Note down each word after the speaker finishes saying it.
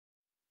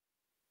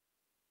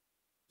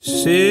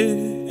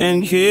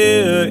Sitting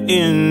here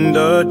in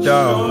the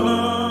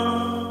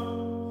dark,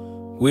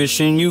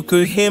 wishing you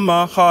could hear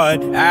my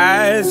heart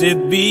as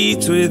it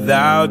beats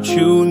without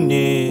you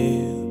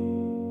near.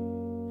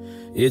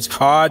 It's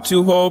hard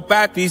to hold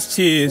back these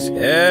tears,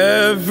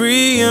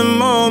 every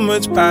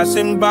moment's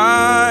passing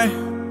by,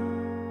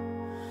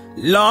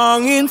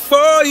 longing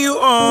for you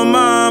on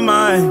my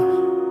mind.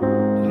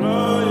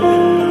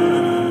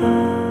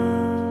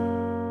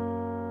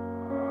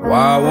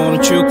 Why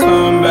won't you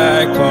come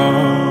back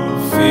home?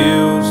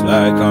 Feels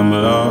like I'm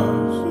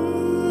lost.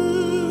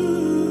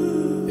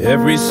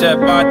 Every step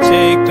I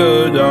take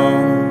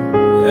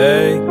alone,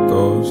 there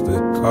goes the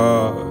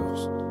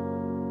cost.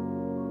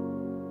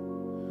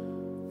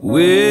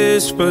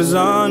 Whispers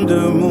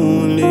under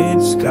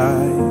moonlit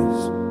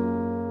skies,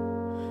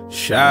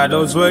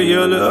 shadows where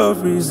your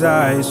love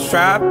resides,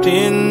 trapped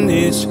in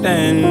this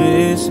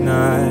endless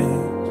night.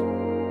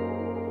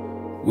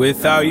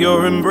 Without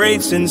your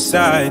embrace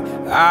inside,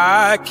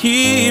 I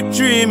keep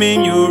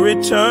dreaming you'll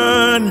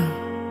return.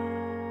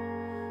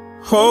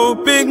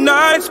 Hope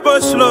ignites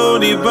but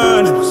slowly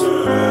burns.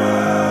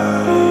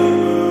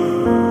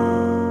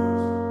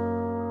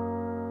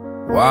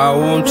 Why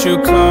won't you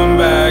come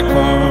back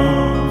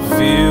home?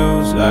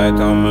 Feels like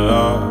I'm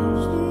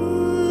lost.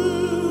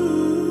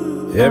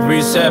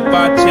 Every step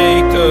I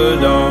take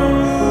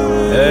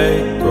alone,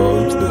 there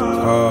goes the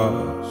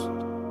cost.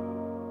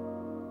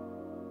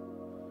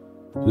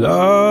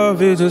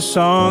 Love is a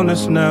song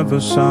that's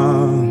never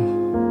sung.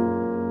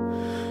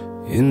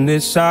 In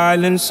this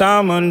silence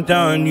I'm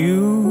undone.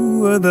 You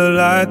were the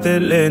light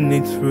that led me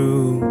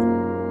through.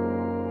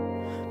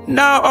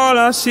 Now all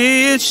I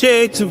see is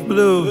shades of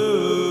blue.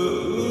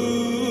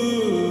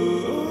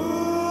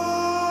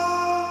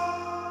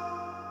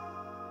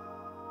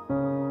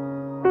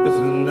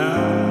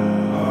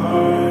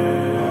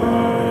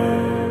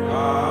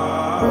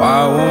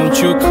 Why won't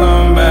you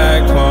come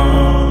back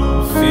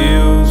home?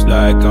 Feels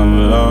like I'm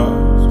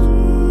lost.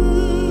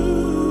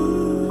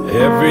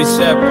 Every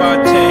step I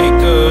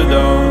take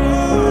alone,